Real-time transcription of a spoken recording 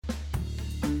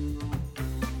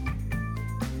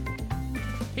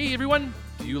Hey everyone,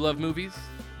 do you love movies?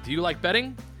 Do you like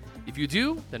betting? If you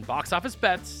do, then Box Office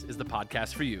Bets is the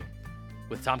podcast for you.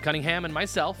 With Tom Cunningham and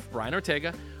myself, Brian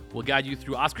Ortega, we'll guide you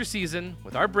through Oscar season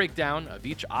with our breakdown of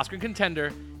each Oscar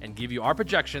contender and give you our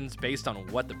projections based on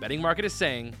what the betting market is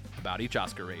saying about each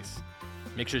Oscar race.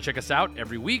 Make sure to check us out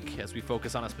every week as we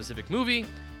focus on a specific movie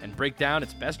and break down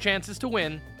its best chances to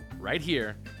win right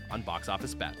here on Box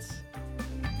Office Bets.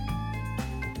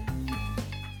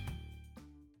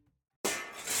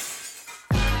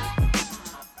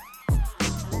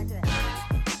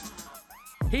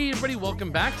 Hey everybody,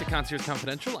 welcome back to Concierge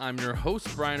Confidential. I'm your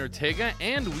host, Brian Ortega,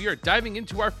 and we are diving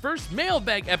into our first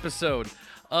Mailbag episode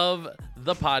of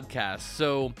the podcast.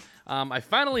 So I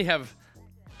finally have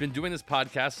been doing this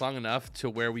podcast long enough to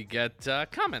where we get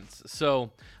comments.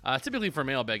 So typically for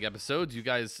Mailbag episodes, you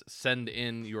guys send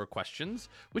in your questions,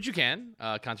 which you can,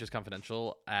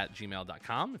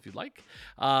 conciergeconfidential@gmail.com if you'd like.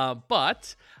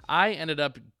 But I ended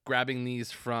up grabbing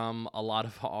these from a lot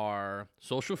of our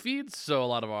social feeds, so a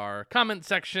lot of our comment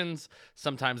sections.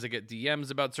 Sometimes I get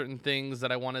DMs about certain things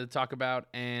that I wanted to talk about,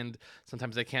 and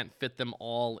sometimes I can't fit them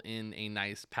all in a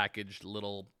nice packaged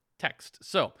little text.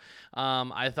 So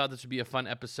I thought this would be a fun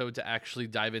episode to actually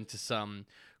dive into some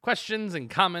questions and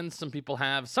comments some people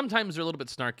have. Sometimes they're a little bit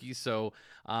snarky, so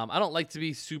I don't like to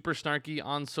be super snarky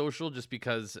on social just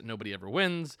because nobody ever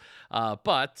wins.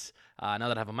 But now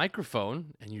that I have a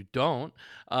microphone, and you don't,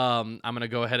 I'm going to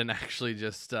go ahead and actually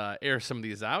just air some of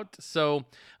these out. So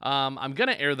I'm going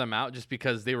to air them out just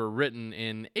because they were written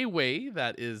in a way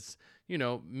that is,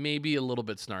 maybe a little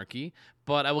bit snarky,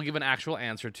 but I will give an actual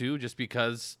answer to just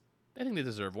because I think they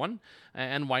deserve one,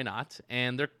 and why not?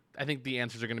 And I think the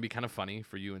answers are going to be kind of funny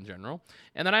for you in general.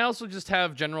 And then I also just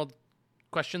have general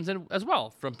questions as well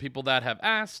from people that have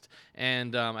asked,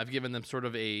 and I've given them sort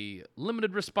of a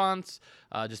limited response,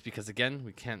 just because, again,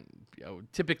 we can't,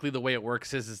 typically the way it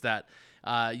works is that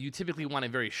you typically want a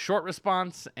very short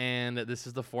response, and this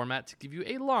is the format to give you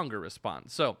a longer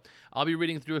response. So I'll be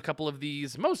reading through a couple of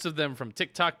these, most of them from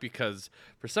TikTok, because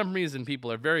for some reason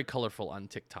people are very colorful on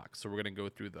TikTok. So we're going to go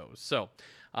through those. So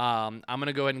I'm going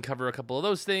to go ahead and cover a couple of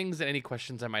those things and any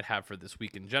questions I might have for this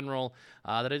week in general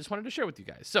that I just wanted to share with you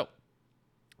guys. So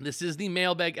this is the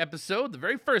Mailbag episode, the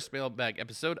very first Mailbag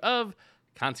episode of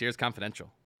Concierge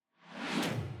Confidential.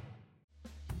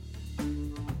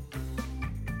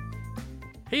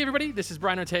 Hey everybody, this is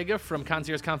Brian Ortega from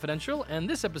Concierge Confidential, and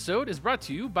this episode is brought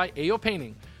to you by AO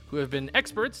Painting, who have been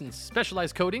experts in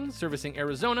specialized coating servicing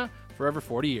Arizona for over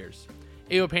 40 years.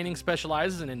 AO Painting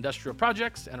specializes in industrial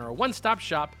projects and are a one-stop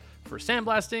shop for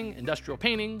sandblasting, industrial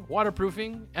painting,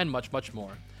 waterproofing, and much, much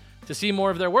more. To see more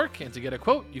of their work and to get a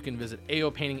quote, you can visit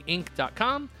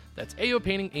aopaintinginc.com. That's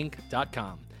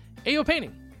aopaintinginc.com. AO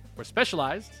Painting, where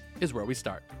specialized is where we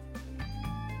start.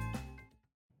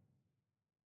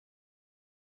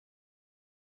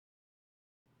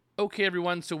 Okay,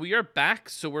 everyone, so we are back.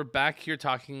 So we're back here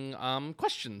talking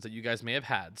questions that you guys may have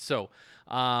had. So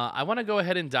I want to go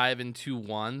ahead and dive into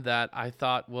one that I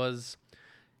thought was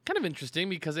kind of interesting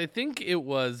because I think it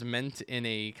was meant in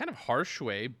a kind of harsh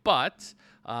way, but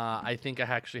I think I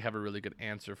actually have a really good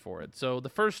answer for it. So the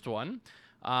first one,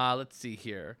 let's see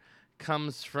here,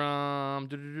 comes from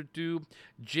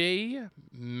J.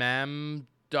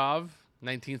 Mamdov.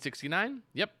 1969.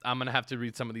 Yep, I'm going to have to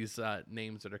read some of these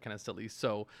names that are kind of silly.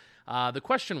 So the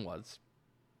question was,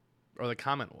 or the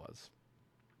comment was,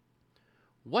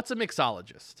 what's a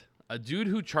mixologist? A dude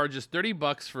who charges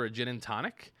 $30 for a gin and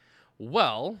tonic?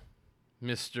 Well,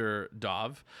 Mr.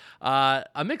 Dov, a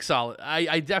mixologist,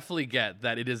 I definitely get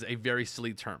that it is a very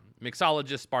silly term.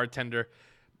 Mixologist, bartender,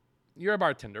 you're a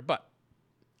bartender, but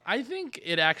I think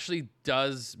it actually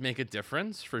does make a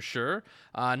difference for sure.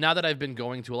 Now that I've been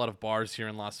going to a lot of bars here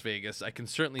in Las Vegas, I can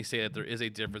certainly say that there is a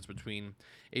difference between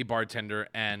a bartender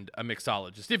and a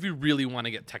mixologist, if you really want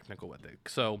to get technical with it.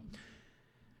 So,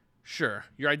 sure,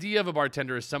 your idea of a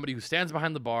bartender is somebody who stands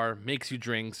behind the bar, makes you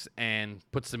drinks, and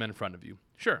puts them in front of you.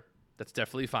 Sure, that's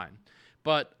definitely fine.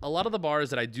 But a lot of the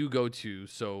bars that I do go to,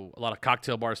 so a lot of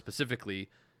cocktail bars specifically,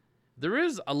 there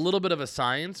is a little bit of a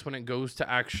science when it goes to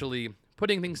actually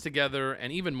putting things together,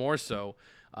 and even more so,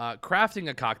 crafting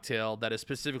a cocktail that is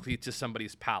specifically to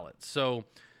somebody's palate. So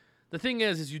the thing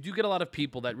is you do get a lot of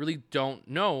people that really don't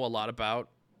know a lot about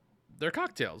their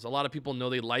cocktails. A lot of people know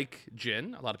they like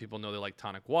gin. A lot of people know they like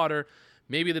tonic water.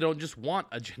 Maybe they don't just want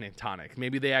a gin and tonic.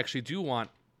 Maybe they actually do want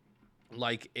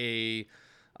like a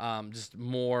just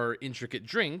more intricate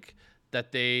drink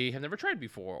that they have never tried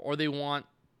before, or they want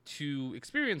to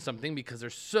experience something because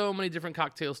there's so many different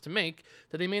cocktails to make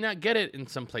that they may not get it in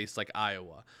some place like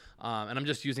Iowa. And I'm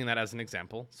just using that as an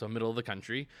example. So middle of the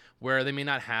country, where they may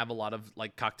not have a lot of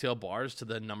like cocktail bars to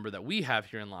the number that we have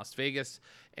here in Las Vegas.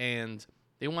 And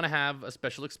they want to have a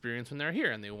special experience when they're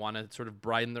here, and they want to sort of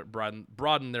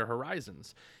broaden their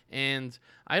horizons. And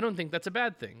I don't think that's a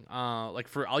bad thing.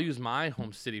 I'll use my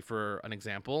home city for an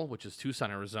example, which is Tucson,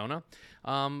 Arizona.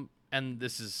 And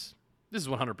this is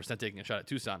 100% taking a shot at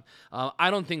Tucson.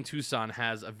 I don't think Tucson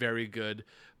has a very good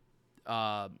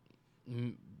cocktail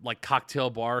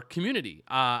bar community.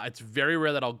 It's very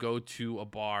rare that I'll go to a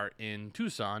bar in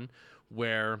Tucson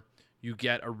where you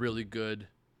get a really good,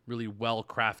 really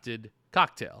well-crafted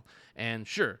cocktail. And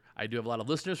sure, I do have a lot of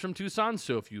listeners from Tucson,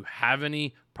 so if you have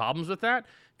any problems with that,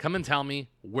 come and tell me,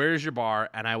 where's your bar,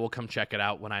 and I will come check it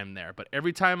out when I'm there. But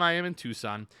every time I am in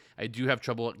Tucson, I do have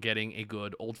trouble getting a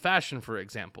good old-fashioned, for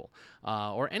example,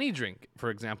 or any drink, for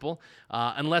example,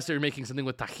 unless they're making something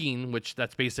with tajin, which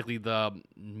that's basically the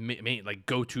main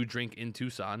go-to drink in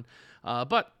Tucson.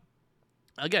 But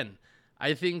again,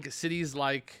 I think cities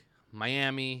like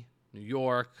Miami, New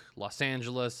York, Los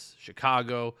Angeles,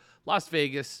 Chicago, Las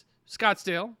Vegas,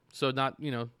 Scottsdale, so not,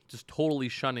 just totally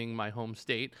shunning my home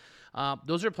state.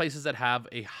 Those are places that have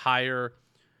a higher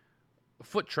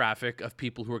foot traffic of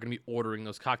people who are going to be ordering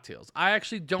those cocktails. I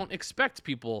actually don't expect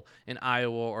people in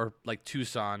Iowa or like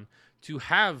Tucson to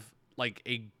have like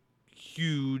a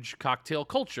huge cocktail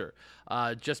culture,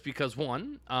 just because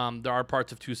one, there are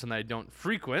parts of Tucson that I don't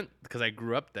frequent because I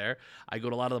grew up there. I go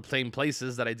to a lot of the same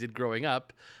places that I did growing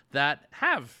up that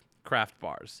have craft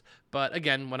bars. But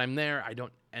again, when I'm there, I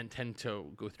don't intend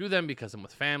to go through them because I'm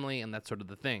with family and that's sort of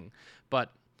the thing.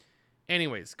 But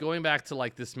anyways, going back to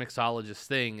like this mixologist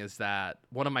thing, is that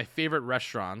one of my favorite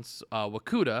restaurants,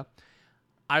 Wakuda,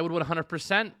 I would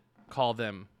 100% call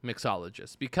them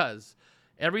mixologists, because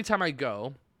every time I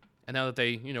go, and now that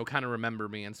they, kind of remember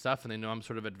me and stuff, and they know I'm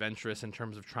sort of adventurous in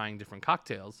terms of trying different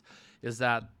cocktails, is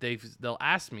that they'll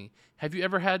ask me, have you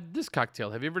ever had this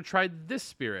cocktail? Have you ever tried this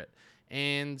spirit?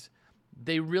 And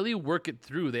they really work it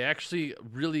through. They actually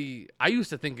really, I used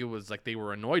to think it was like they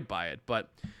were annoyed by it,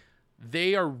 but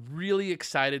they are really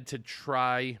excited to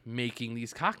try making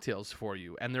these cocktails for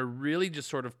you. And they're really just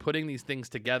sort of putting these things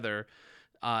together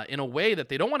in a way that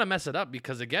they don't want to mess it up,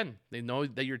 because again, they know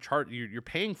that you're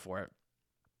paying for it.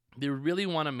 They really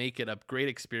want to make it a great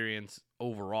experience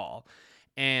overall.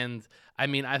 And I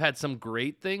mean, I've had some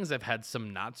great things. I've had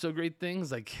some not so great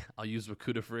things. Like, I'll use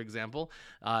Wakuda, for example.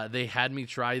 They had me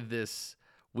try this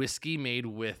whiskey made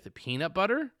with peanut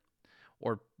butter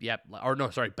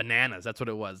bananas. That's what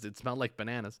it was. It smelled like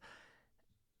bananas.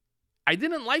 I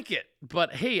didn't like it,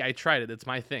 but hey, I tried it. It's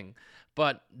my thing.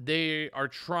 But they are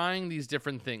trying these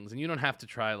different things, and you don't have to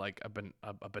try like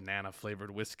a banana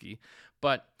flavored whiskey,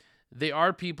 but they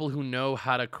are people who know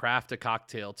how to craft a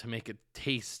cocktail to make it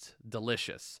taste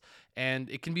delicious, and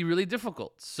it can be really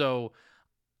difficult. So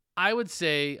I would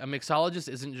say a mixologist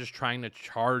isn't just trying to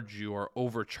charge you or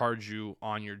overcharge you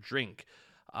on your drink.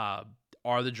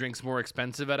 Are the drinks more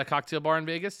expensive at a cocktail bar in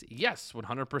Vegas? Yes,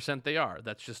 100% they are.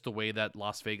 That's just the way that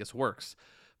Las Vegas works.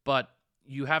 But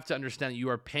you have to understand that you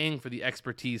are paying for the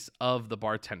expertise of the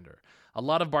bartender. A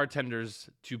lot of bartenders,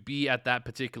 to be at that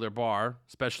particular bar,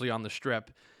 especially on the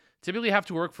Strip, typically have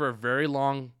to work for a very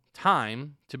long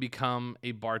time to become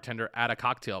a bartender at a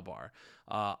cocktail bar.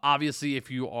 Obviously, if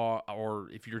you're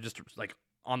just like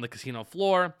on the casino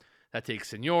floor, that takes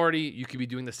seniority. You could be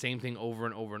doing the same thing over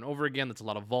and over and over again. That's a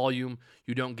lot of volume.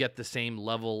 You don't get the same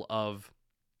level of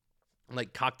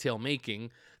like cocktail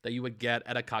making that you would get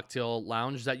at a cocktail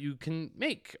lounge that you can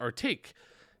make or take,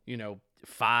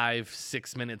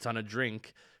 5-6 minutes on a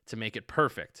drink to make it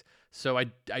perfect. So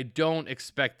I don't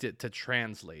expect it to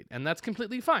translate. And that's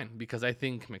completely fine, because I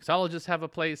think mixologists have a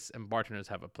place and bartenders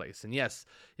have a place. And yes,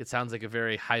 it sounds like a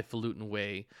very highfalutin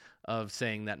way of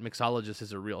saying that mixologist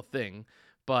is a real thing.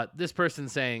 But this person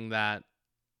saying that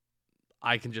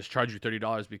I can just charge you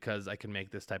 $30 because I can make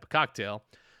this type of cocktail,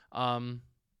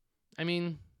 I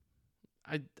mean,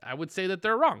 I would say that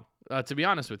they're wrong, to be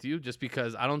honest with you, just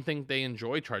because I don't think they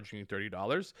enjoy charging you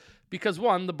 $30, because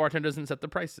one, the bartender doesn't set the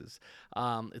prices.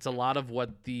 It's a lot of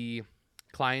what the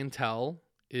clientele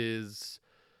is,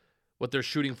 what they're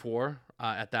shooting for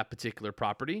at that particular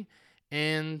property.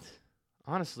 And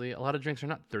honestly, a lot of drinks are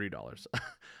not $30.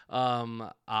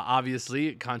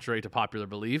 Obviously, contrary to popular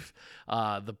belief,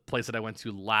 the place that I went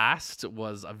to last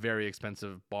was a very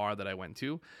expensive bar that I went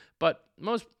to. But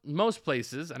most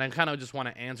places, and I kind of just want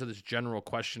to answer this general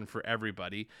question for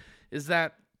everybody, is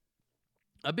that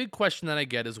a big question that I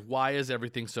get is, why is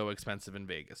everything so expensive in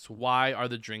Vegas? Why are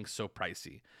the drinks so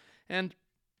pricey? And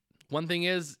one thing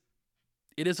is,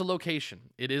 it is a location.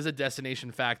 It is a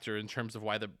destination factor in terms of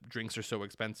why the drinks are so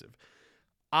expensive.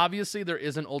 Obviously, there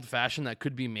is an old fashioned that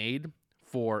could be made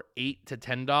for $8 to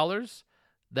 $10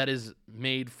 that is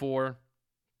made for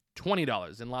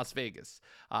 $20 in Las Vegas.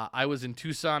 I was in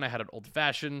Tucson. I had an old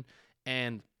fashioned,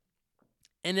 and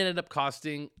it ended up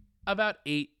costing about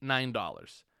 $8,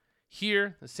 $9.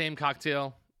 Here, the same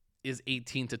cocktail is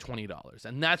 $18 to $20,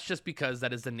 and that's just because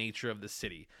that is the nature of the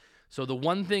city. So the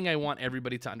one thing I want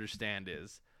everybody to understand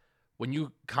is when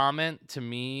you comment to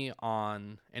me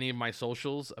on any of my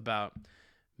socials about,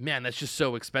 man, that's just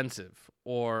so expensive,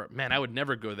 or man, I would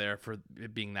never go there for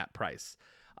it being that price.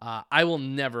 I will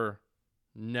never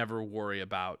worry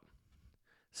about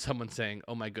someone saying,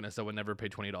 oh my goodness, I would never pay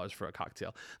 $20 for a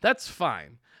cocktail. That's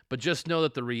fine. But just know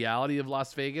that the reality of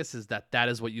Las Vegas is that that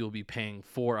is what you'll be paying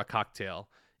for a cocktail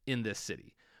in this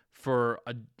city. For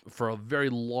a very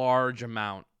large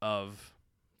amount of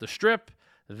the strip,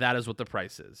 that is what the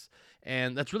price is.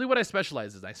 And that's really what I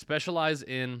specialize in. I specialize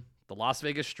in the Las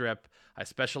Vegas Strip. I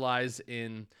specialize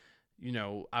in,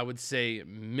 I would say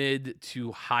mid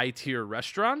to high tier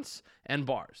restaurants and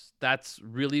bars. That's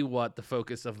really what the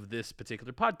focus of this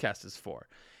particular podcast is for.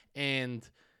 And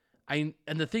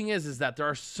the thing is that there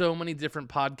are so many different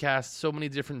podcasts, so many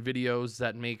different videos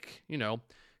that make,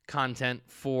 content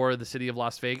for the city of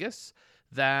Las Vegas,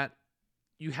 that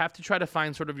you have to try to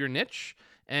find sort of your niche.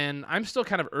 And I'm still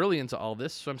kind of early into all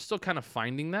this, so I'm still kind of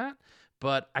finding that.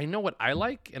 But I know what I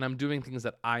like, and I'm doing things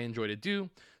that I enjoy to do.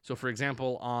 So, for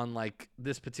example, on like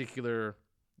this particular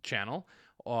channel,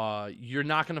 you're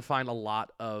not going to find a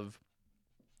lot of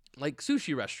like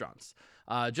sushi restaurants.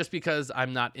 Just because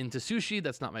I'm not into sushi,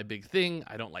 that's not my big thing.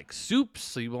 I don't like soups,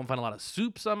 so you won't find a lot of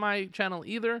soups on my channel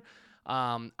either.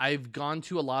 I've gone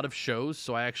to a lot of shows,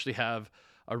 so I actually have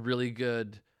a really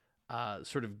good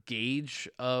sort of gauge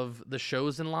of the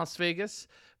shows in Las Vegas,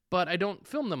 but I don't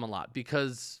film them a lot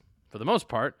because, for the most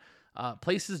part,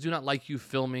 places do not like you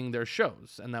filming their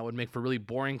shows, and that would make for really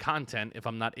boring content if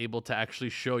I'm not able to actually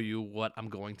show you what I'm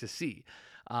going to see.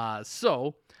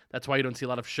 So that's why you don't see a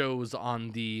lot of shows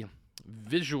on the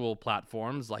visual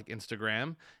platforms like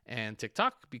Instagram and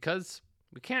TikTok, because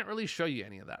we can't really show you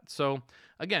any of that. So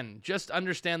again, just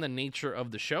understand the nature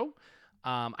of the show.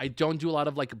 I don't do a lot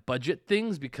of like budget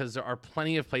things because there are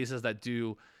plenty of places that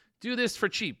do this for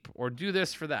cheap or do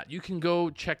this for that. You can go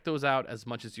check those out as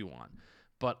much as you want.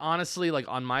 But honestly, like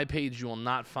on my page, you will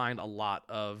not find a lot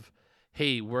of,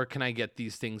 hey, where can I get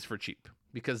these things for cheap?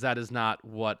 Because that is not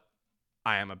what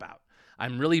I am about.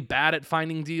 I'm really bad at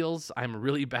finding deals. I'm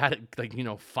really bad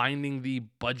at finding the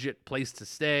budget place to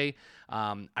stay.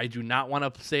 I do not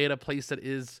want to stay at a place that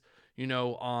is,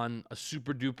 on a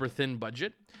super duper thin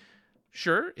budget.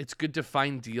 Sure, it's good to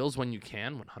find deals when you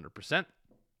can, 100%.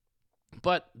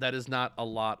 But that is not a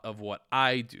lot of what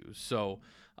I do. So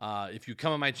if you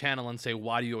come on my channel and say,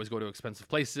 why do you always go to expensive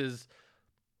places?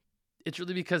 It's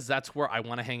really because that's where I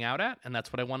want to hang out at, and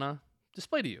that's what I want to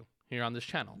display to you here on this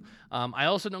channel. I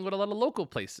also don't go to a lot of local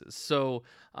places. So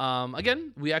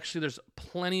again, there's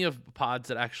plenty of pods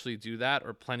that actually do that,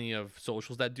 or plenty of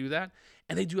socials that do that,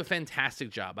 and they do a fantastic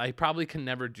job. I probably can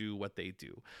never do what they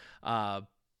do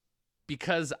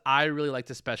because I really like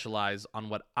to specialize on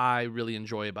what I really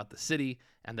enjoy about the city,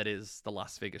 and that is the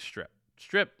Las Vegas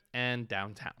Strip and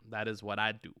downtown. That is what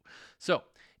I do. So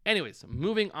anyways,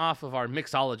 moving off of our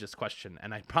mixologist question,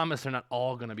 and I promise they're not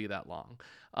all going to be that long.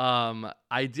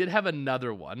 I did have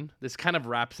another one. This kind of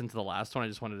wraps into the last one. I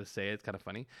just wanted to say it's kind of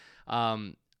funny.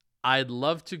 I'd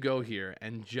love to go here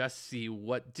and just see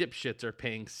what dipshits are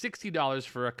paying $60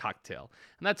 for a cocktail.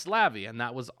 And that's Lavi, and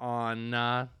that was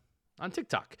on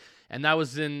TikTok. And that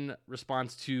was in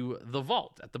response to The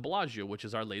Vault at the Bellagio, which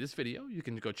is our latest video. You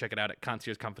can go check it out at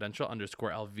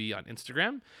conciergeconfidential_LV on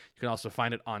Instagram. You can also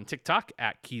find it on TikTok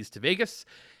at Keys to Vegas.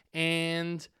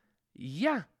 And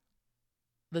yeah,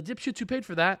 the dipshits who paid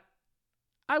for that,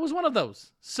 I was one of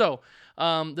those. So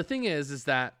the thing is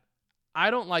that I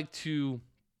don't like to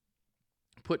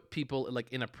put people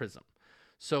like in a prism.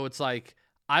 So it's like,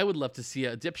 I would love to see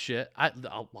a dipshit.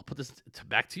 I'll put this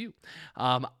back to you.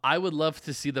 I would love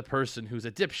to see the person who's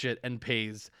a dipshit and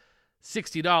pays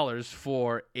 $60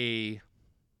 for a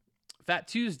Fat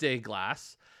Tuesday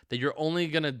glass that you're only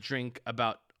going to drink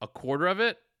about a quarter of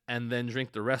it and then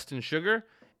drink the rest in sugar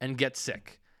and get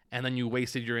sick. And then you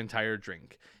wasted your entire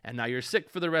drink. And now you're sick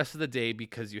for the rest of the day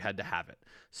because you had to have it.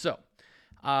 So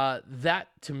that,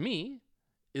 to me,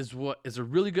 is what is a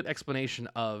really good explanation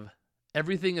of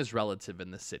everything is relative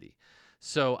in the city.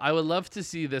 So I would love to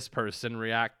see this person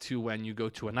react to when you go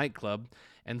to a nightclub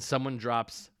and someone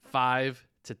drops $5,000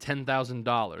 to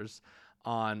 $10,000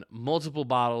 on multiple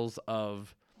bottles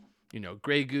of,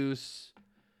 Grey Goose,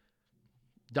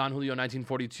 Don Julio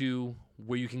 1942,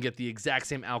 where you can get the exact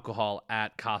same alcohol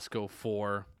at Costco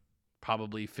for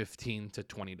probably $15 to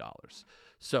 $20.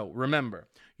 So remember,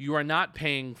 you are not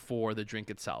paying for the drink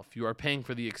itself. You are paying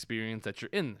for the experience that you're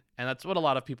in. And that's what a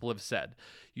lot of people have said.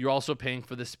 You're also paying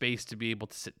for the space to be able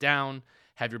to sit down,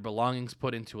 have your belongings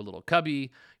put into a little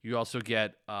cubby. You also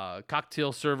get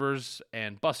cocktail servers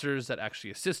and bussers that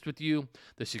actually assist with you,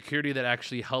 the security that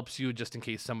actually helps you just in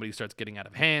case somebody starts getting out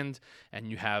of hand, and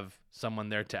you have someone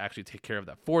there to actually take care of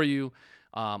that for you.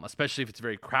 Especially if it's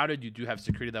very crowded, you do have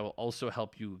security that will also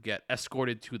help you get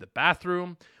escorted to the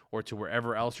bathroom or to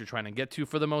wherever else you're trying to get to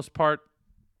for the most part.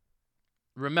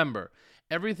 Remember,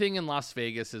 everything in Las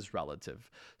Vegas is relative.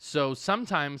 So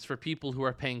sometimes for people who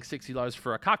are paying $60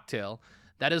 for a cocktail,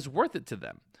 that is worth it to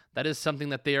them. That is something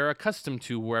that they are accustomed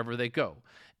to wherever they go.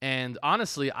 And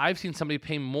honestly, I've seen somebody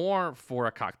pay more for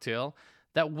a cocktail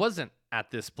that wasn't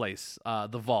at this place,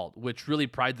 the Vault, which really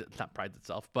prides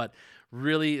itself, but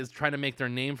really is trying to make their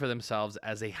name for themselves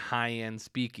as a high-end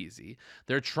speakeasy.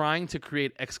 They're trying to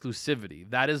create exclusivity.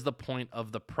 That is the point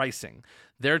of the pricing.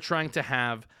 They're trying to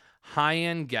have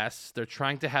high-end guests. They're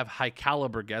trying to have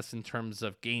high-caliber guests in terms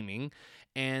of gaming,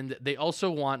 and they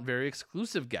also want very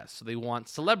exclusive guests. So they want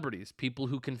celebrities, people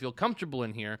who can feel comfortable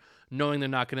in here, knowing they're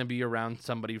not going to be around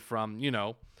somebody from,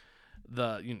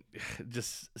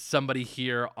 just somebody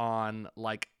here on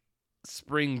like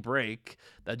spring break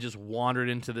that just wandered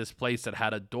into this place that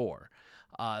had a door.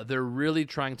 They're really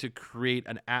trying to create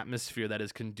an atmosphere that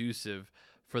is conducive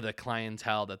for the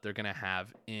clientele that they're going to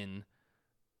have in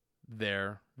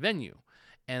their venue.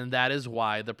 And that is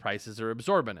why the prices are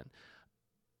exorbitant.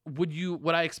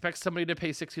 Would I expect somebody to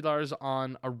pay $60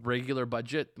 on a regular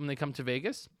budget when they come to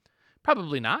Vegas?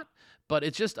 Probably not, but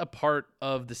it's just a part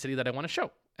of the city that I want to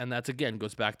show. And that's, again,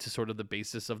 goes back to sort of the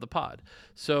basis of the pod.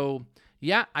 So,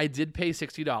 yeah, I did pay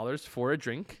 $60 for a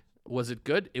drink. Was it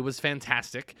good? It was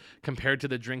fantastic compared to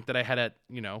the drink that I had at,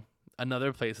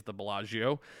 another place at the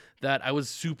Bellagio that I was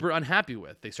super unhappy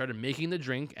with. They started making the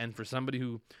drink, and for somebody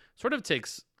who sort of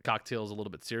takes cocktails a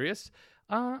little bit serious,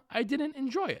 I didn't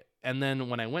enjoy it. And then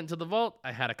when I went to the Vault,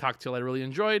 I had a cocktail I really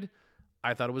enjoyed.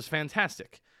 I thought it was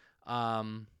fantastic.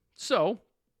 So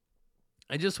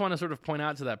I just want to sort of point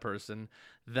out to that person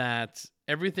that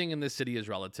everything in this city is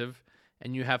relative,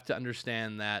 and you have to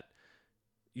understand that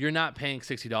you're not paying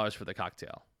 $60 for the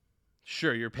cocktail.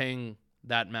 Sure, you're paying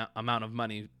that amount of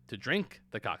money to drink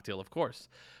the cocktail, of course,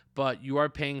 but you are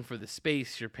paying for the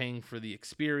space, you're paying for the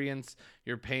experience,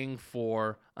 you're paying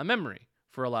for a memory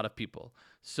for a lot of people.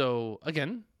 So,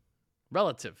 again,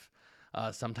 relative.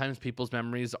 Sometimes people's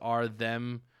memories are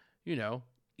them,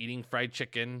 eating fried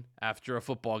chicken after a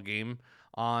football game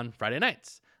on Friday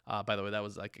nights. By the way, that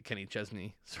was like a Kenny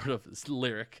Chesney sort of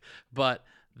lyric, but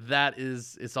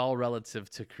it's all relative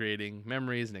to creating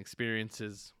memories and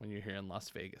experiences when you're here in Las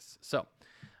Vegas. So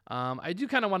I do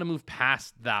kind of want to move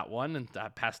past that one and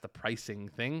past the pricing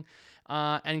thing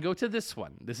and go to this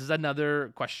one. This is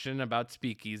another question about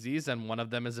speakeasies, and one of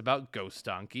them is about Ghost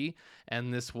Donkey.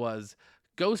 And this was,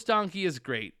 Ghost Donkey is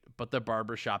great, but the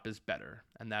barbershop is better.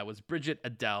 And that was Bridget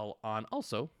Adele on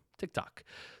also TikTok.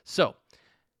 So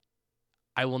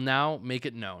I will now make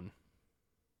it known,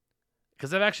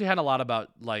 because I've actually had a lot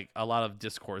of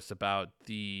discourse about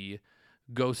the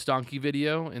Ghost Donkey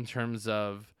video in terms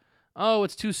of, oh,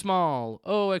 it's too small.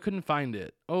 Oh, I couldn't find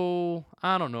it. Oh,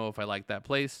 I don't know if I like that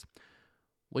place.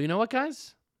 Well, you know what,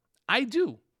 guys? I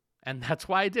do. And that's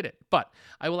why I did it. But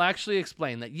I will actually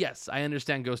explain that, yes, I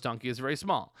understand Ghost Donkey is very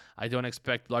small. I don't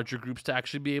expect larger groups to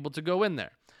actually be able to go in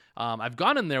there. I've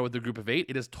gone in there with a group of 8.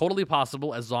 It is totally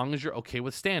possible as long as you're okay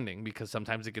with standing, because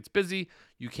sometimes it gets busy.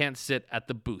 You can't sit at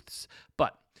the booths.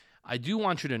 But I do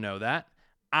want you to know that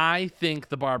I think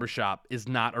the barbershop is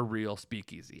not a real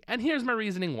speakeasy. And here's my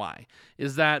reasoning why.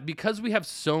 Is that because we have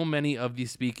so many of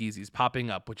these speakeasies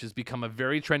popping up, which has become a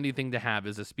very trendy thing to have,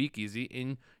 is a speakeasy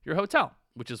in your hotel,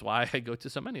 which is why I go to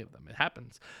so many of them. It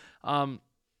happens.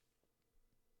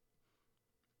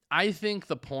 I think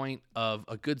the point of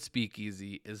a good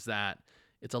speakeasy is that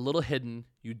it's a little hidden,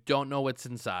 you don't know what's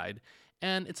inside,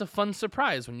 and it's a fun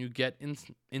surprise when you get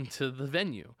into the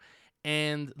venue.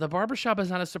 And the barbershop is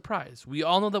not a surprise. We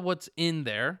all know that what's in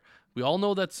there. We all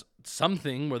know that's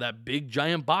something where that big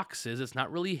giant box is. It's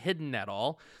not really hidden at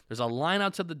all. There's a line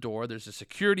outside the door. There's a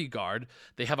security guard.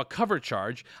 They have a cover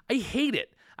charge. I hate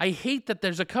it. I hate that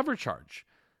there's a cover charge.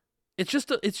 It's just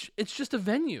a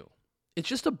venue. It's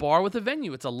just a bar with a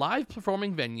venue. It's a live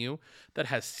performing venue that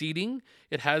has seating.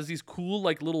 It has these cool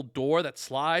little door that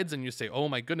slides, and you say, oh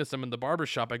my goodness, I'm in the barber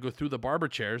shop. I go through the barber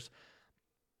chairs.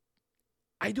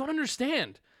 I don't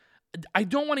understand. I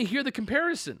don't want to hear the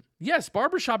comparison. Yes,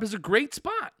 barbershop is a great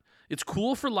spot. It's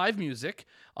cool for live music.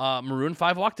 Maroon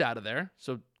 5 walked out of there,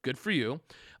 so good for you.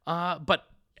 But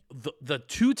the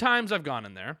two times I've gone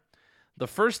in there, the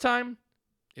first time,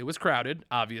 it was crowded,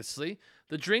 obviously.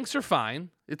 The drinks are fine.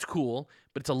 It's cool,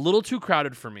 but it's a little too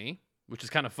crowded for me, which is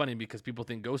kind of funny because people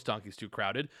think Ghost Donkey's too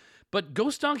crowded. But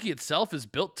Ghost Donkey itself is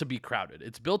built to be crowded.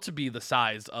 It's built to be the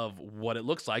size of what it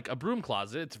looks like, a broom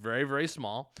closet. It's very, very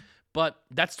small, but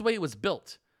that's the way it was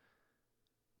built.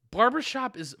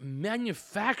 Barbershop is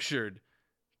manufactured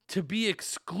to be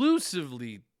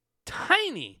exclusively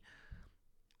tiny.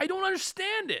 I don't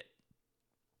understand it.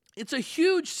 It's a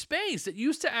huge space. It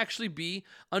used to actually be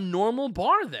a normal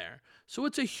bar there. So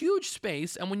it's a huge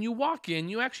space, and when you walk in,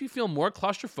 you actually feel more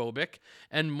claustrophobic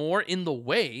and more in the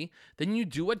way than you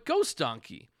do at Ghost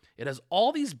Donkey. It has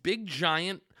all these big,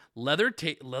 giant leather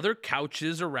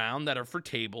couches around that are for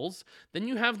tables. Then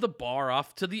you have the bar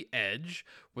off to the edge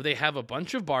where they have a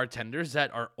bunch of bartenders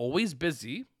that are always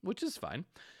busy, which is fine.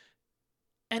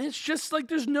 And it's just like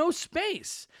there's no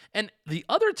space. And the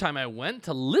other time I went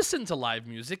to listen to live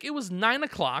music, it was 9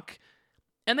 o'clock,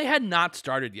 and they had not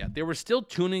started yet. They were still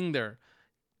tuning their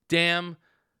damn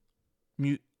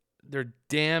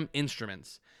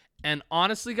instruments. And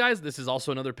honestly, guys, this is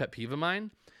also another pet peeve of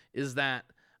mine, is that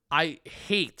I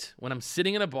hate when I'm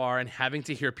sitting in a bar and having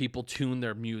to hear people tune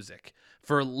their music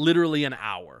for literally an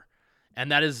hour.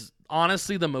 And that is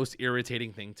honestly the most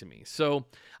irritating thing to me. So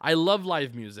I love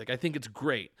live music. I think it's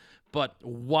great. But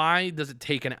why does it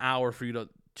take an hour for you to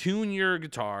tune your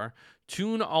guitar,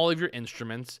 tune all of your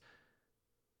instruments,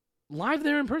 live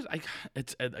there in person?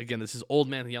 It's again, this is old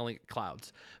man yelling at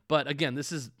clouds. But again,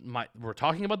 we're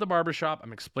talking about the barbershop.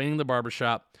 I'm explaining the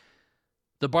barbershop.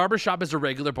 The barbershop is a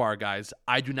regular bar, guys.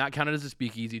 I do not count it as a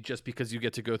speakeasy just because you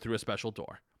get to go through a special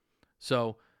door.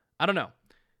 So I don't know.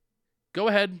 Go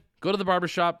ahead, go to the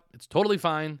barbershop. It's totally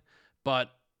fine,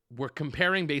 but we're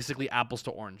comparing basically apples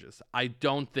to oranges. I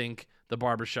don't think the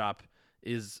barbershop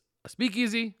is a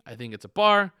speakeasy. I think it's a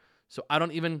bar, so I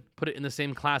don't even put it in the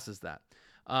same class as that.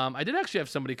 I did actually have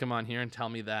somebody come on here and tell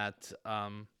me that so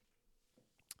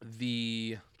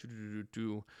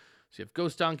you have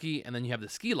Ghost Donkey, and then you have the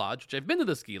Ski Lodge, which I've been to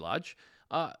the Ski Lodge.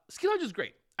 Ski Lodge is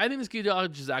great. I think the Ski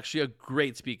Lodge is actually a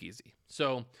great speakeasy.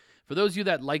 So for those of you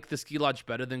that like the Ski Lodge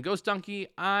better than Ghost Donkey,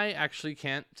 I actually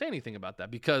can't say anything about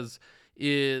that because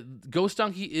Ghost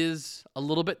Donkey is a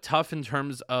little bit tough in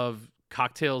terms of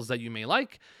cocktails that you may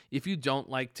like if you don't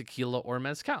like tequila or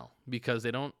mezcal because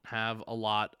they don't have a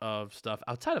lot of stuff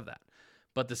outside of that.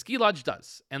 But the Ski Lodge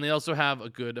does, and they also have a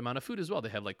good amount of food as well. They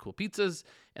have like cool pizzas,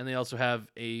 and they also have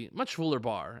a much cooler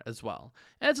bar as well.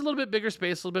 And it's a little bit bigger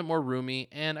space, a little bit more roomy,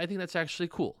 and I think that's actually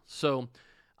cool. So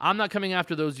I'm not coming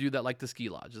after those of you that like the Ski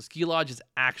Lodge. The Ski Lodge is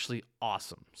actually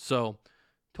awesome. So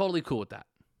totally cool with that.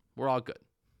 We're all good.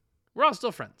 We're all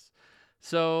still friends.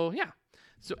 So yeah.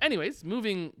 So anyways,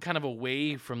 moving kind of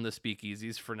away from the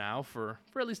speakeasies for now, for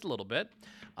at least a little bit.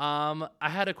 I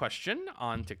had a question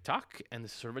on TikTok, and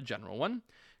this is sort of a general one.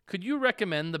 Could you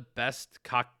recommend the best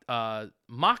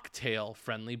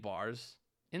mocktail-friendly bars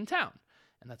in town?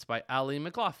 And that's by Allie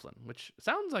McLaughlin, which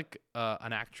sounds like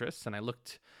an actress, and I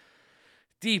looked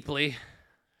deeply.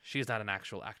 She's not an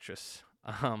actual actress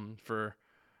for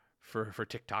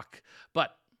TikTok.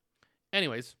 But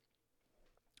anyways,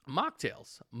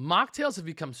 mocktails have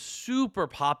become super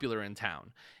popular in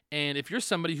town. And if you're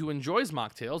somebody who enjoys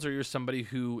mocktails, or you're somebody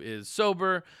who is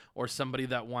sober, or somebody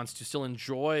that wants to still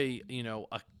enjoy,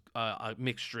 a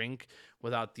mixed drink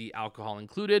without the alcohol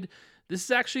included, this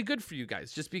is actually good for you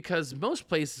guys, just because most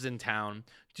places in town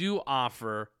do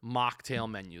offer mocktail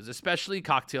menus, especially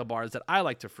cocktail bars that I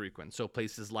like to frequent. So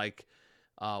places like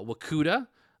Wakuda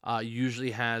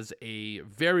usually has a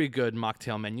very good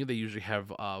mocktail menu. They usually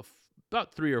have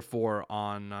about 3 or 4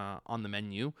 on the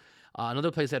menu.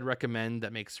 Another place I'd recommend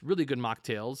that makes really good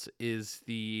mocktails is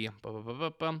the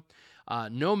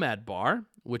Nomad Bar,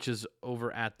 which is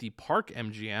over at the Park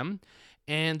MGM,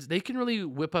 and they can really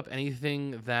whip up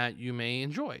anything that you may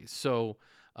enjoy. So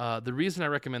the reason I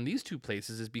recommend these two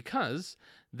places is because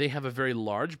they have a very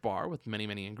large bar with many,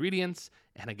 many ingredients,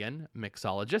 and again,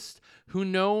 mixologists who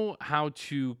know how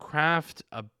to craft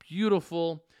a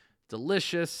beautiful,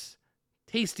 delicious,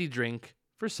 tasty drink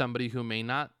for somebody who may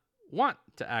not want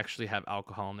to actually have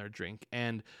alcohol in their drink.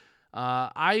 And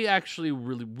I actually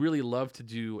really, really love to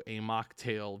do a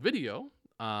mocktail video,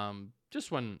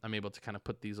 just when I'm able to kind of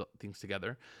put these things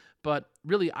together. But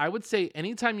really, I would say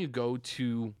anytime you go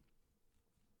to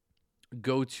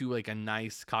like a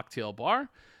nice cocktail bar,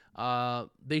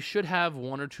 they should have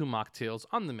 1 or 2 mocktails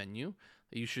on the menu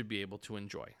that you should be able to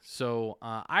enjoy. So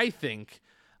I think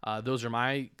Those are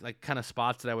my like kind of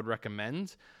spots that I would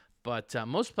recommend. But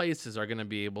most places are going to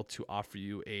be able to offer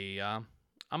you a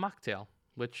mocktail,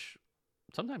 which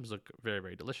sometimes look very,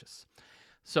 very delicious.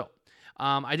 So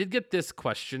I did get this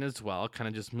question as well, kind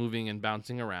of just moving and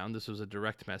bouncing around. This was a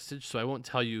direct message, so I won't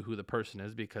tell you who the person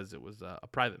is because it was a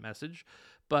private message.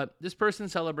 But this person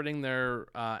celebrating their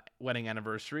wedding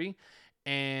anniversary,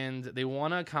 and they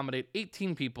want to accommodate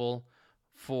 18 people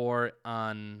for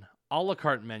an a la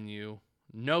carte menu,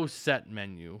 no set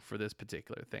menu for this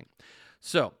particular thing.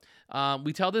 So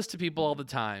we tell this to people all the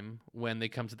time when they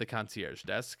come to the concierge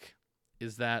desk,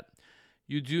 is that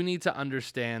you do need to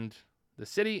understand the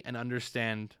city and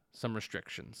understand some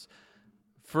restrictions.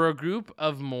 For a group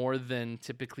of more than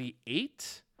typically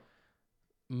 8,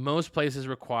 most places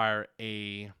require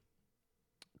a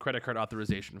credit card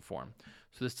authorization form.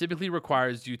 So this typically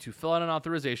requires you to fill out an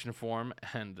authorization form,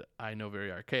 and I know,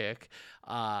 very archaic,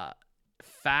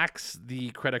 fax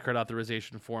the credit card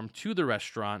authorization form to the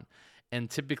restaurant, and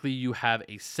typically you have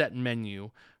a set menu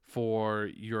for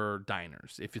your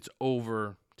diners. If it's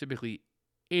over typically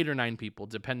 8 or 9 people,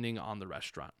 depending on the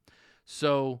restaurant.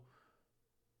 So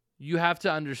you have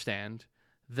to understand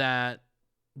that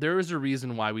there is a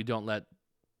reason why we don't let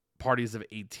parties of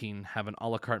 18 have an a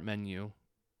la carte menu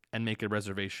and make a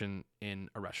reservation in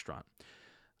a restaurant.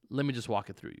 Let me just walk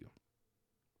it through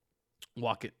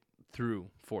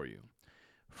for you.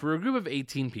 For a group of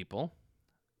 18 people,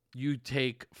 you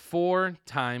take 4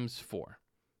 times 4.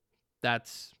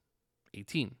 That's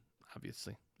 18,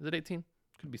 obviously. Is it 18?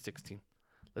 Could be 16.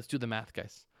 Let's do the math,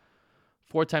 guys.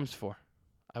 4 times 4.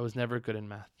 I was never good in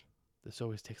math. This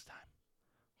always takes time.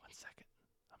 1 second.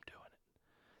 I'm doing it.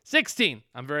 16.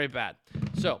 I'm very bad.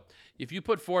 So if you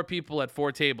put 4 people at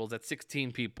 4 tables, that's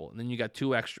 16 people. And then you got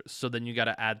 2 extras. So then you got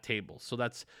to add tables. So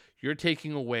you're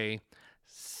taking away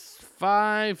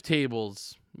 5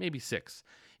 tables, maybe 6,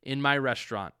 in my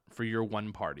restaurant for your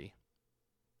one party.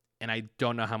 And I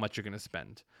don't know how much you're going to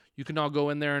spend. You can all go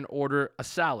in there and order a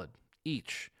salad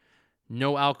each.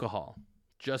 No alcohol,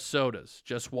 just sodas,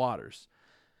 just waters.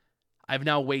 I've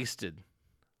now wasted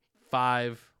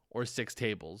 5 or 6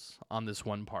 tables on this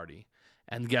one party.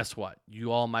 And guess what?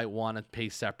 You all might want to pay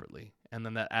separately. And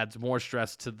then that adds more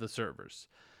stress to the servers.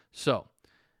 So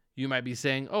you might be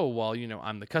saying, oh, well,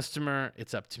 I'm the customer.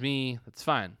 It's up to me. That's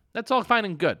fine. That's all fine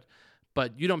and good.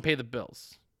 But you don't pay the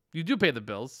bills. You do pay the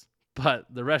bills, but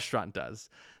the restaurant does.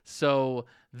 So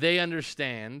they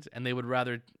understand, and they would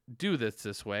rather do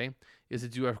this way, is to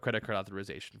do a credit card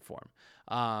authorization form.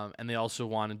 And they also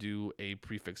want to do a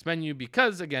prefix menu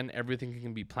because, again, everything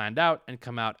can be planned out and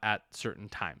come out at certain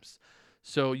times.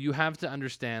 So you have to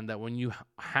understand that when you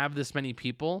have this many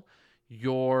people,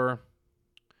 your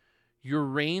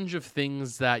range of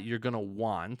things that you're going to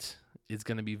want is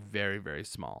going to be very, very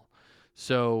small.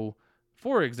 So,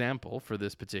 for example, for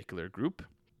this particular group,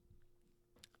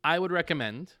 I would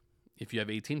recommend, if you have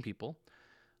 18 people,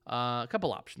 a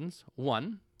couple options.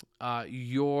 One,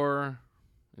 in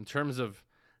terms of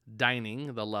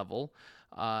dining, the level,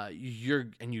 you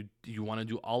want to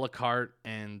do a la carte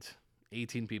and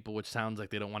 18 people, which sounds like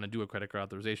they don't want to do a credit card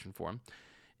authorization form,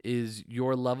 is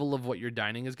your level of what your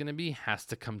dining is going to be has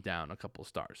to come down a couple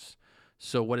stars.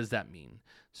 So what does that mean?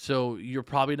 So you're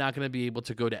probably not going to be able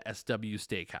to go to SW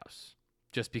Steakhouse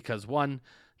just because, one,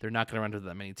 they're not going to run to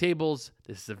that many tables.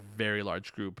 This is a very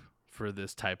large group for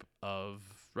this type of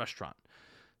restaurant.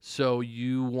 So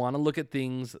you want to look at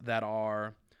things that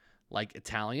are like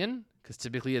Italian, because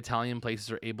typically Italian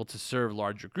places are able to serve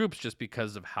larger groups just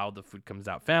because of how the food comes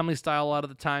out. Family style, a lot of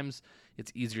the times,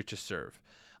 it's easier to serve.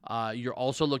 You're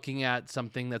also looking at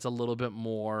something that's a little bit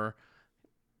more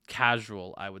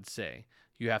casual, I would say.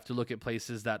 You have to look at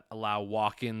places that allow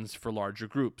walk-ins for larger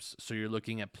groups. So you're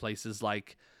looking at places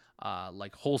like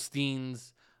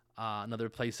Holstein's. Another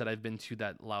place that I've been to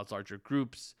that allows larger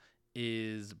groups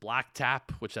is Black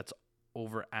Tap, which that's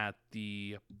over at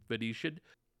the Venetian.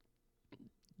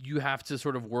 You have to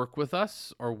sort of work with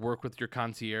us or work with your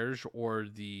concierge or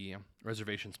the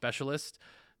reservation specialist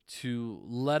to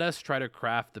let us try to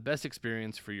craft the best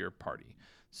experience for your party.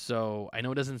 So I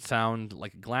know it doesn't sound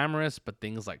like glamorous, but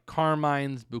things like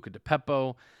Carmine's, Buca di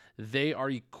Beppo, they are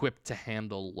equipped to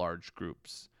handle large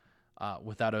groups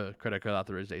without a credit card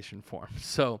authorization form.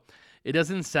 So it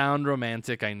doesn't sound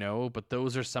romantic, I know, but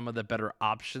those are some of the better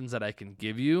options that I can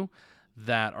give you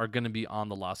that are going to be on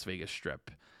the Las Vegas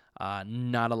Strip.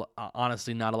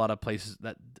 Honestly, not a lot of places.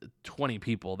 That 20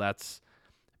 people, that's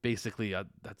basically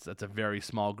that's a very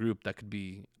small group that could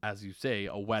be, as you say,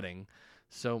 a wedding.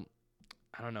 So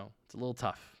I don't know. It's a little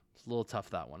tough,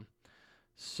 that one.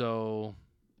 So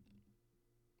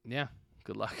yeah,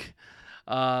 good luck.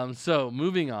 So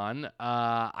moving on,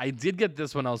 I did get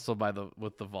this one also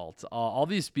with the vault. All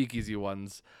these speakeasy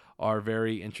ones are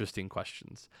very interesting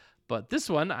questions, but this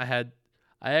one I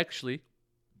actually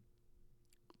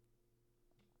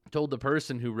told the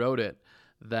person who wrote it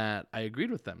that I agreed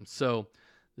with them. So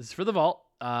this is for the vault.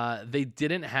 They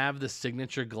didn't have the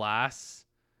signature glass.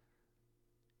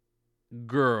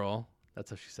 Girl, that's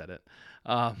how she said it.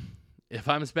 If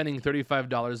I'm spending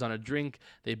 $35 on a drink,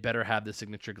 they better have the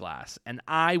signature glass. And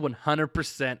I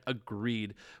 100%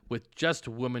 agreed with Just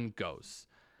Woman Goes.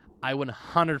 I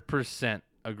 100%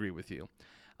 agree with you.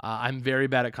 I'm very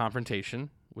bad at confrontation,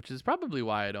 which is probably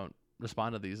why I don't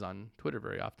respond to these on Twitter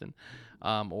very often,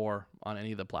 or on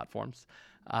any of the platforms,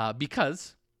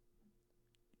 because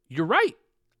you're right.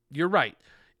 You're right.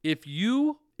 If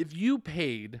you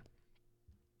paid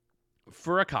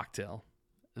for a cocktail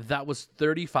that was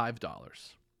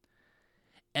 $35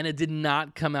 and it did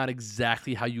not come out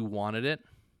exactly how you wanted it,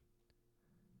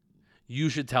 you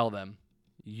should tell them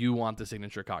you want the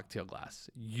signature cocktail glass.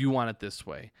 You want it this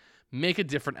way. Make a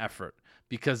different effort,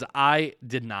 because I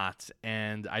did not,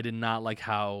 and I did not like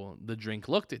how the drink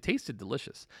looked. It tasted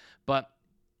delicious, but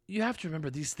you have to remember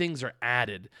these things are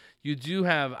added. You do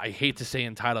have, I hate to say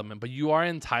entitlement, but you are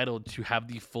entitled to have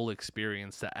the full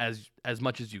experience as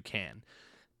much as you can.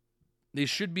 They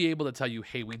should be able to tell you,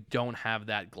 hey, we don't have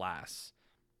that glass.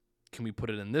 Can we put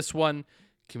it in this one?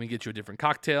 Can we get you a different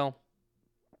cocktail?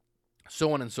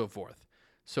 So on and so forth.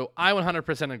 So I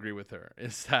 100% agree with her,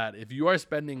 is that if you are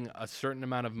spending a certain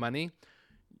amount of money,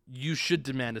 you should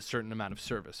demand a certain amount of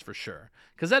service for sure,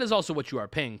 because that is also what you are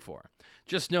paying for.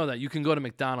 Just know that you can go to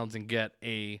McDonald's and get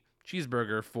a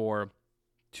cheeseburger for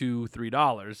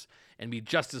 $2-3 and be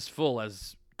just as full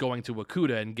as going to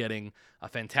Wakuda and getting a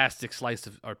fantastic slice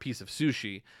of or piece of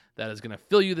sushi that is going to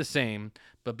fill you the same,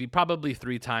 but be probably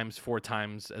 3 times, 4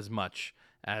 times as much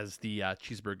as the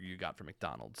cheeseburger you got from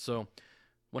McDonald's. So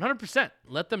 100%,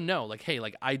 let them know, like, hey,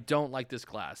 like, I don't like this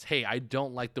glass. Hey, I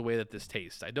don't like the way that this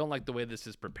tastes. I don't like the way this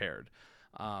is prepared.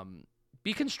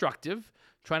 Be constructive.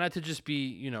 Try not to just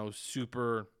be,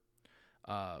 super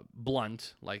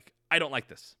blunt. Like, I don't like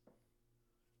this.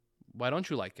 Why don't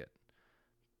you like it?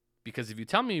 Because if you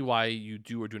tell me why you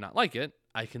do or do not like it,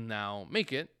 I can now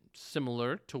make it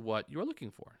similar to what you are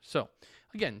looking for. So,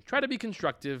 again, try to be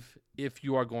constructive if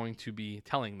you are going to be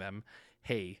telling them,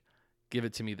 hey, give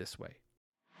it to me this way.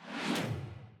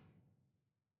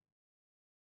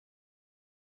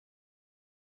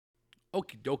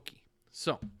 Okie dokie.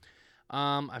 So,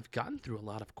 I've gotten through a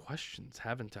lot of questions,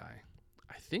 haven't I?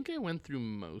 I think I went through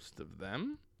most of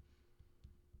them.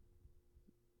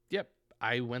 Yep,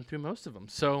 I went through most of them.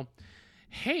 So,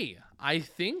 hey, I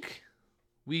think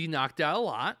we knocked out a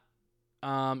lot.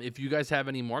 If you guys have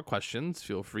any more questions,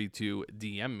 feel free to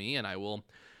DM me, and I will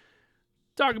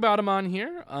talk about them on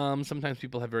here. Sometimes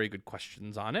people have very good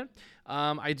questions on it.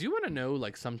 I do want to know,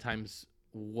 like, sometimes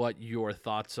what your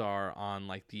thoughts are on,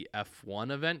 like, the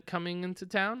F1 event coming into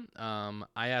town.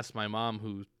 I asked my mom,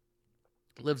 who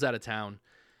lives out of town,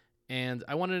 and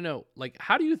I wanted to know, like,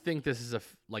 how do you think this has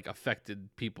affected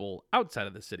people outside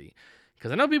of the city?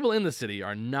 Because I know people in the city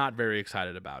are not very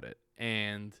excited about it,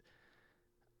 and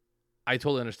I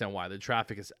totally understand why. The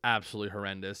traffic is absolutely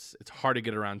horrendous. It's hard to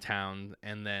get around town,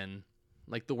 and then,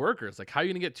 like, the workers, like, how are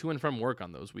you going to get to and from work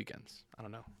on those weekends? I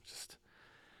don't know. Just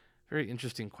very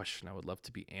interesting question. I would love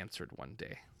to be answered one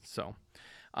day. So,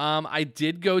 I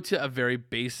did go to a very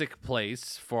basic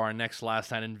place for our next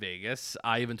last night in Vegas.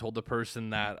 I even told the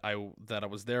person that I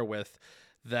was there with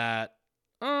that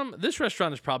this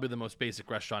restaurant is probably the most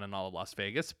basic restaurant in all of Las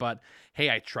Vegas. But hey,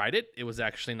 I tried it. It was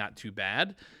actually not too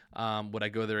bad. Would I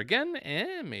go there again?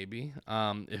 Maybe.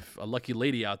 If a lucky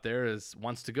lady out there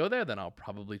wants to go there, then I'll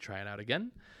probably try it out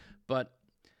again. But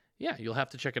yeah, you'll have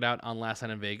to check it out on Last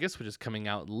Night in Vegas, which is coming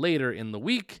out later in the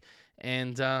week.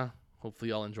 And hopefully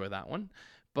y'all enjoy that one.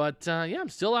 But yeah, I'm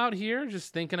still out here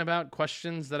just thinking about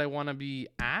questions that I want to be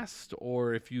asked.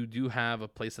 Or if you do have a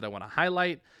place that I want to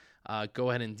highlight, go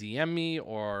ahead and DM me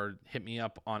or hit me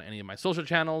up on any of my social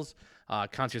channels.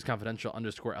 Concierge Confidential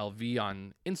 _LV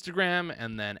on Instagram,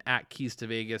 and then at Keys to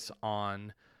Vegas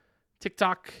on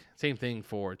TikTok. Same thing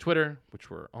for Twitter, which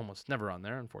we're almost never on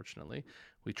there, unfortunately.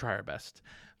 We try our best.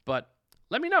 But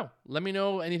let me know. Let me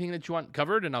know anything that you want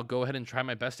covered, and I'll go ahead and try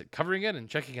my best at covering it and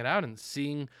checking it out and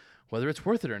seeing whether it's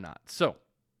worth it or not. So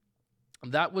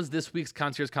that was this week's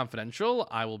Concierge Confidential.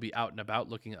 I will be out and about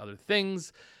looking at other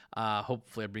things.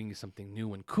 Hopefully I bring you something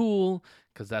new and cool,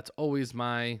 because that's always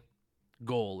my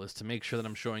goal, is to make sure that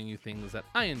I'm showing you things that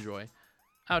I enjoy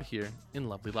out here in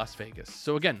lovely Las Vegas.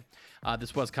 So again,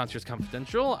 this was Concierge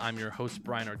Confidential. I'm your host,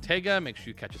 Brian Ortega. Make sure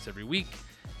you catch us every week.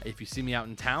 If you see me out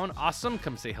in town, awesome.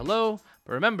 Come say hello.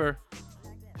 But remember,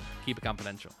 keep it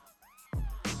confidential.